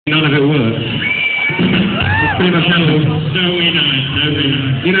None of it works. It's pretty much how Nobody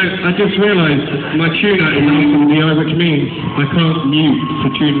knows. You know, I just realised my tuner is after the eye, which means I can't mute to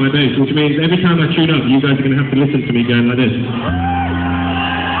tune my bass, which means every time I tune up, you guys are going to have to listen to me going like this.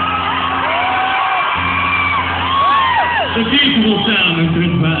 The beautiful sound of Chris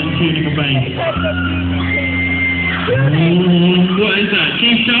Pratt tuning a bass. What is that?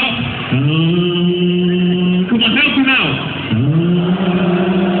 G sharp? Come on, help him out.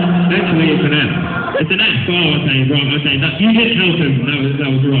 Actually, it's an F. It's an F. Oh, okay, wrong. Okay, you didn't help him.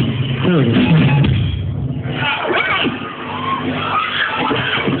 That was wrong.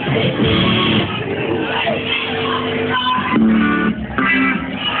 Terrible.